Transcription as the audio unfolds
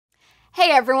Hey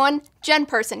everyone, Jen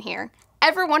Person here.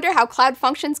 Ever wonder how Cloud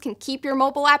Functions can keep your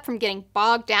mobile app from getting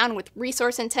bogged down with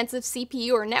resource-intensive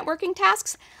CPU or networking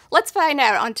tasks? Let's find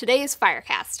out on today's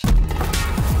Firecast.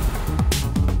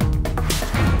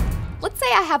 Let's say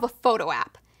I have a photo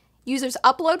app. Users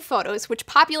upload photos which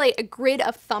populate a grid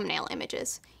of thumbnail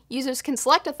images. Users can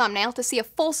select a thumbnail to see a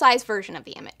full-size version of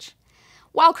the image.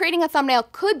 While creating a thumbnail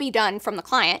could be done from the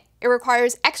client, it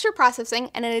requires extra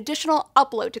processing and an additional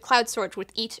upload to cloud storage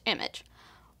with each image.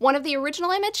 One of the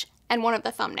original image and one of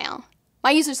the thumbnail.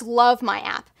 My users love my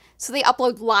app, so they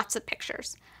upload lots of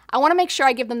pictures. I want to make sure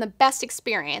I give them the best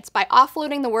experience by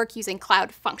offloading the work using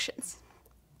Cloud Functions.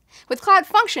 With Cloud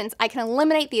Functions, I can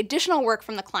eliminate the additional work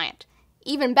from the client.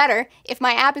 Even better, if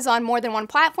my app is on more than one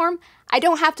platform, I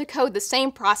don't have to code the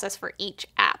same process for each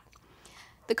app.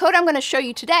 The code I'm going to show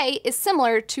you today is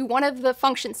similar to one of the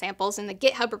function samples in the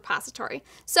GitHub repository,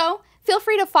 so feel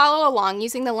free to follow along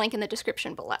using the link in the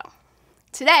description below.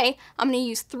 Today, I'm going to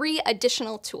use 3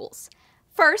 additional tools.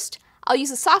 First, I'll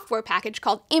use a software package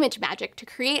called ImageMagick to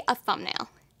create a thumbnail.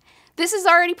 This is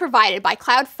already provided by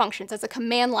Cloud Functions as a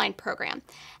command line program,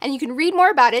 and you can read more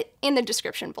about it in the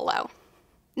description below.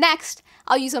 Next,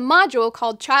 I'll use a module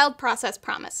called Child Process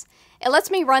Promise. It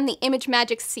lets me run the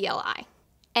ImageMagick CLI.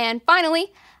 And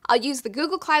finally, I'll use the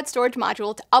Google Cloud Storage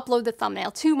module to upload the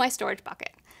thumbnail to my storage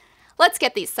bucket. Let's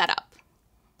get these set up.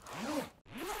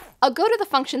 I'll go to the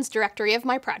functions directory of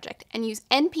my project and use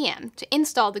npm to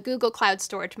install the Google Cloud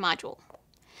Storage module.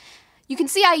 You can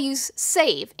see I use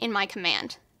save in my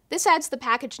command. This adds the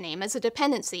package name as a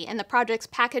dependency in the project's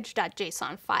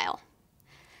package.json file.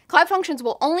 Cloud Functions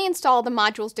will only install the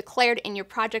modules declared in your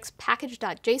project's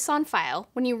package.json file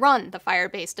when you run the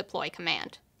Firebase deploy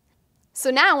command.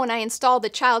 So now when I install the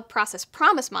Child Process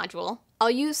Promise module, I'll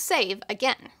use save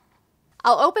again.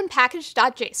 I'll open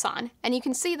package.json, and you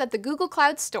can see that the Google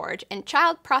Cloud Storage and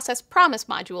Child Process Promise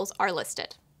modules are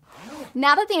listed.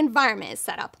 Now that the environment is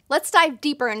set up, let's dive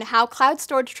deeper into how cloud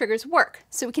storage triggers work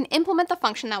so we can implement the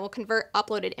function that will convert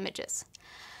uploaded images.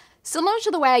 Similar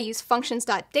to the way I use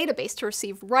functions.database to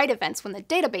receive write events when the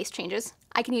database changes,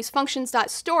 I can use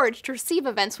functions.storage to receive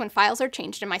events when files are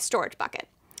changed in my storage bucket.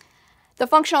 The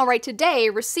function I'll write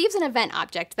today receives an event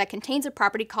object that contains a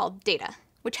property called data,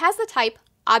 which has the type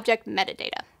object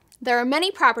metadata. There are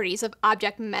many properties of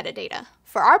object metadata.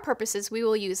 For our purposes, we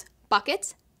will use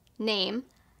bucket, name,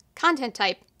 content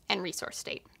type, and resource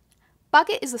state.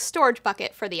 Bucket is the storage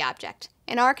bucket for the object.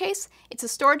 In our case, it's a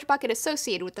storage bucket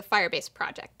associated with the Firebase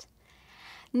project.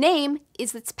 Name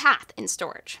is its path in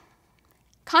storage.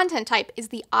 Content type is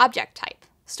the object type.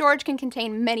 Storage can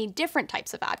contain many different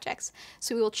types of objects,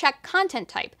 so we will check content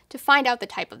type to find out the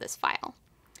type of this file.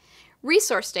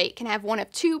 Resource state can have one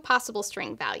of 2 possible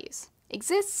string values,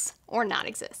 exists or not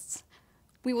exists.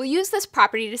 We will use this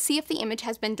property to see if the image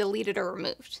has been deleted or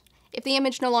removed. If the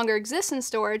image no longer exists in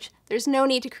storage, there's no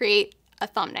need to create a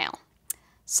thumbnail.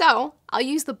 So I'll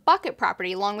use the bucket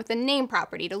property along with the name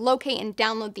property to locate and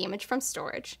download the image from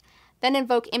storage, then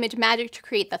invoke ImageMagick to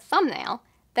create the thumbnail,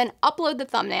 then upload the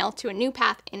thumbnail to a new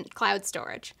path in cloud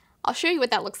storage. I'll show you what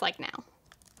that looks like now.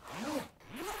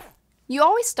 You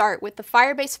always start with the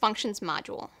Firebase Functions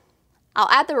module. I'll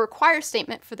add the require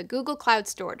statement for the Google Cloud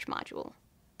Storage module.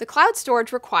 The Cloud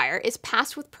Storage require is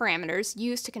passed with parameters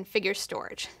used to configure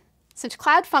storage. Since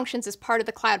Cloud Functions is part of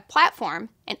the Cloud Platform,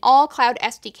 and all Cloud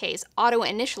SDKs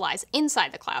auto-initialize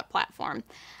inside the Cloud Platform,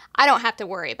 I don't have to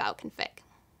worry about config.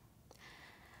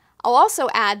 I'll also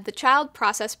add the Child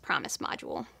Process Promise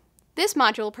module. This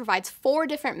module provides 4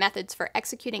 different methods for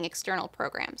executing external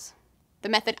programs. The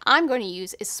method I'm going to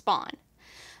use is spawn.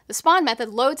 The spawn method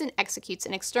loads and executes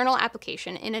an external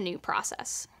application in a new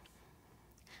process.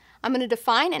 I'm going to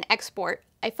define and export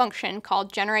a function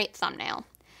called generateThumbnail.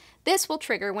 This will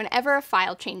trigger whenever a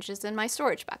file changes in my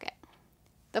storage bucket.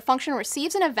 The function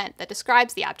receives an event that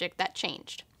describes the object that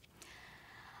changed.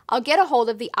 I'll get a hold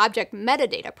of the object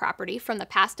metadata property from the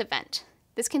past event.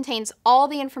 This contains all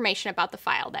the information about the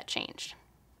file that changed.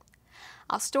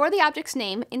 I'll store the object's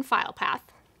name in file path.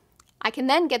 I can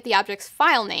then get the object's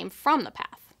file name from the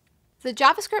path. The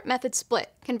JavaScript method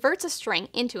split converts a string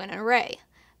into an array.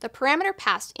 The parameter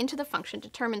passed into the function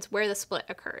determines where the split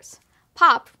occurs.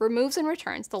 Pop removes and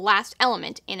returns the last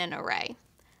element in an array.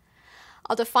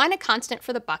 I'll define a constant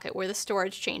for the bucket where the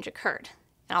storage change occurred,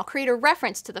 and I'll create a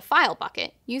reference to the file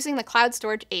bucket using the Cloud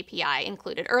Storage API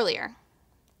included earlier.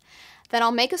 Then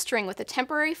I'll make a string with a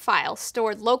temporary file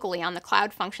stored locally on the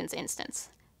Cloud Functions instance.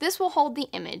 This will hold the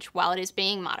image while it is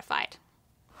being modified.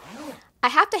 I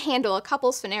have to handle a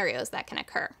couple scenarios that can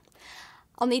occur.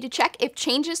 I'll need to check if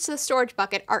changes to the storage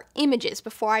bucket are images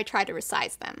before I try to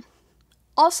resize them.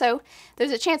 Also, there's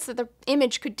a chance that the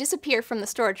image could disappear from the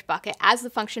storage bucket as the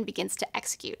function begins to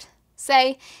execute.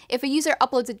 Say, if a user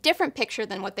uploads a different picture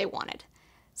than what they wanted,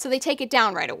 so they take it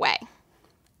down right away.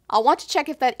 I'll want to check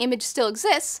if that image still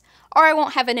exists, or I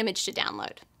won't have an image to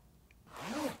download.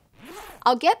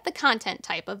 I'll get the content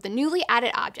type of the newly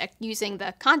added object using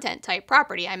the content type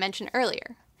property I mentioned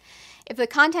earlier. If the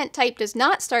content type does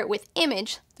not start with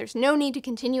image, there's no need to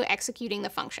continue executing the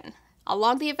function. I'll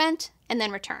log the event and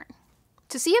then return.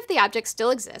 To see if the object still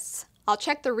exists, I'll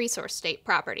check the resource state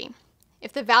property.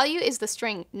 If the value is the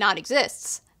string not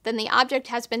exists, then the object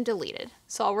has been deleted,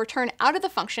 so I'll return out of the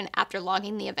function after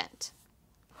logging the event.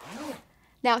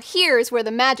 Now here's where the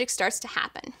magic starts to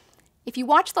happen. If you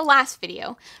watched the last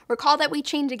video, recall that we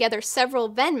chained together several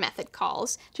then method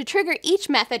calls to trigger each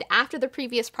method after the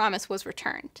previous promise was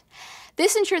returned.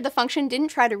 This ensured the function didn't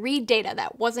try to read data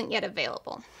that wasn't yet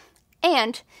available.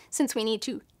 And since we need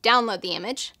to download the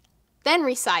image, then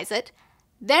resize it,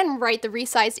 then write the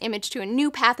resized image to a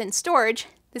new path in storage,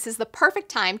 this is the perfect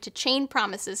time to chain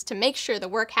promises to make sure the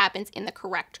work happens in the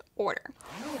correct order.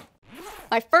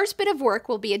 My first bit of work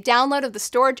will be a download of the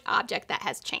storage object that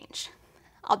has changed.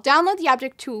 I'll download the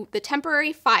object to the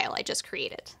temporary file I just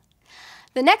created.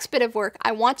 The next bit of work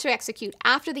I want to execute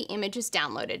after the image is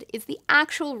downloaded is the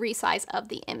actual resize of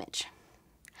the image.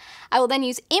 I will then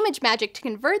use image magic to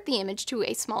convert the image to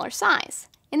a smaller size.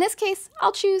 In this case,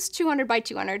 I'll choose 200 by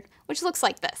 200, which looks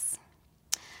like this.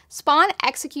 Spawn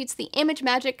executes the image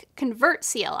magic convert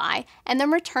CLI and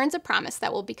then returns a promise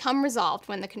that will become resolved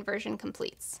when the conversion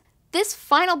completes. This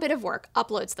final bit of work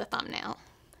uploads the thumbnail.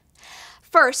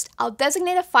 First, I'll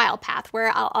designate a file path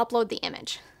where I'll upload the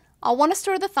image. I'll want to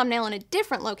store the thumbnail in a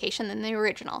different location than the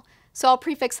original, so I'll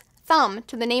prefix thumb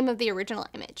to the name of the original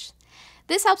image.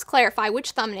 This helps clarify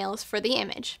which thumbnail is for the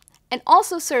image, and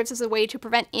also serves as a way to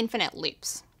prevent infinite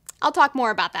loops. I'll talk more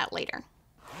about that later.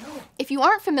 If you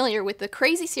aren't familiar with the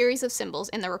crazy series of symbols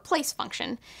in the replace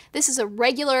function, this is a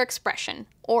regular expression,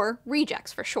 or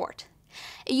regex for short.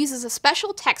 It uses a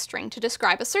special text string to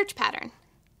describe a search pattern.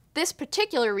 This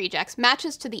particular regex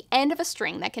matches to the end of a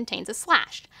string that contains a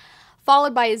slash,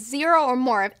 followed by a 0 or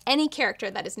more of any character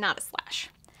that is not a slash.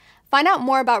 Find out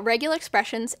more about regular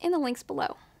expressions in the links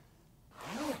below.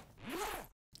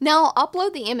 Now I'll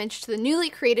upload the image to the newly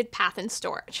created path in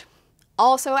storage. I'll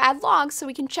also add logs so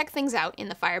we can check things out in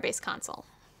the Firebase console.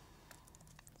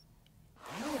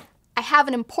 I have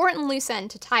an important loose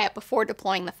end to tie up before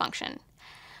deploying the function.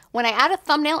 When I add a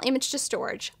thumbnail image to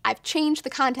storage, I've changed the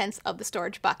contents of the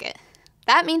storage bucket.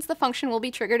 That means the function will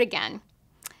be triggered again,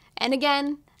 and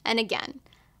again, and again.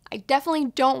 I definitely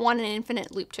don't want an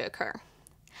infinite loop to occur.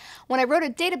 When I wrote a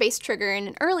database trigger in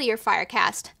an earlier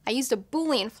Firecast, I used a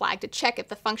Boolean flag to check if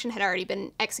the function had already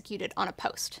been executed on a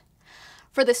post.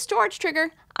 For the storage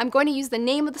trigger, I'm going to use the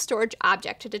name of the storage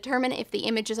object to determine if the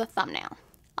image is a thumbnail.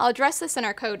 I'll address this in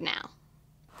our code now.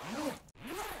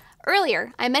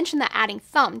 Earlier, I mentioned that adding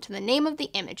thumb to the name of the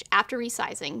image after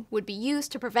resizing would be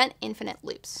used to prevent infinite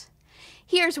loops.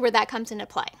 Here's where that comes into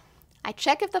play. I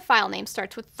check if the file name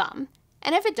starts with thumb,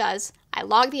 and if it does, I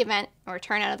log the event and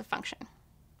return out of the function.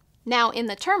 Now in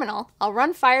the terminal, I'll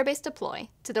run Firebase deploy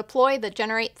to deploy the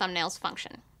generate thumbnails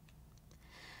function.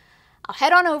 I'll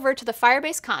head on over to the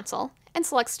Firebase console and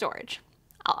select storage.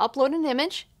 I'll upload an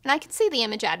image, and I can see the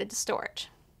image added to storage.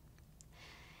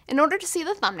 In order to see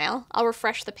the thumbnail, I'll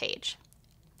refresh the page.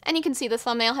 And you can see the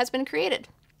thumbnail has been created.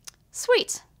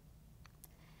 Sweet!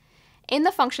 In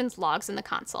the function's logs in the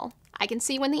console, I can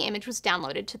see when the image was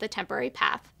downloaded to the temporary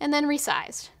path and then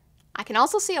resized. I can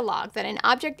also see a log that an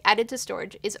object added to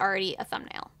storage is already a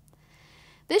thumbnail.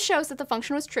 This shows that the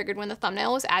function was triggered when the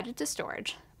thumbnail was added to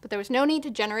storage, but there was no need to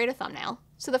generate a thumbnail,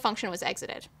 so the function was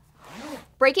exited.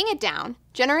 Breaking it down,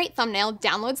 generate thumbnail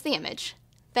downloads the image,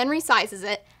 then resizes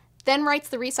it, then writes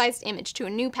the resized image to a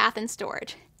new path in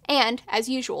storage. And, as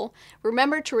usual,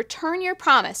 remember to return your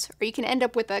promise or you can end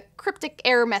up with a cryptic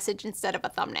error message instead of a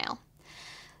thumbnail.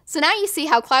 So now you see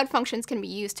how Cloud Functions can be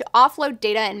used to offload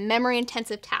data and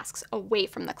memory-intensive tasks away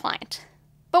from the client.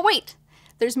 But wait,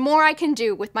 there's more I can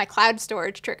do with my cloud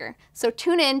storage trigger, so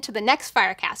tune in to the next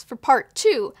Firecast for part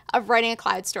 2 of writing a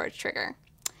cloud storage trigger.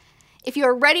 If you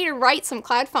are ready to write some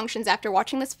Cloud Functions after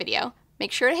watching this video,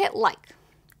 make sure to hit like.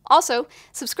 Also,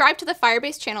 subscribe to the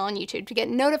Firebase channel on YouTube to get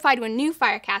notified when new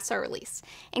Firecasts are released,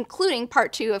 including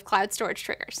part 2 of cloud storage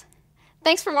triggers.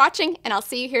 Thanks for watching, and I'll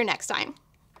see you here next time.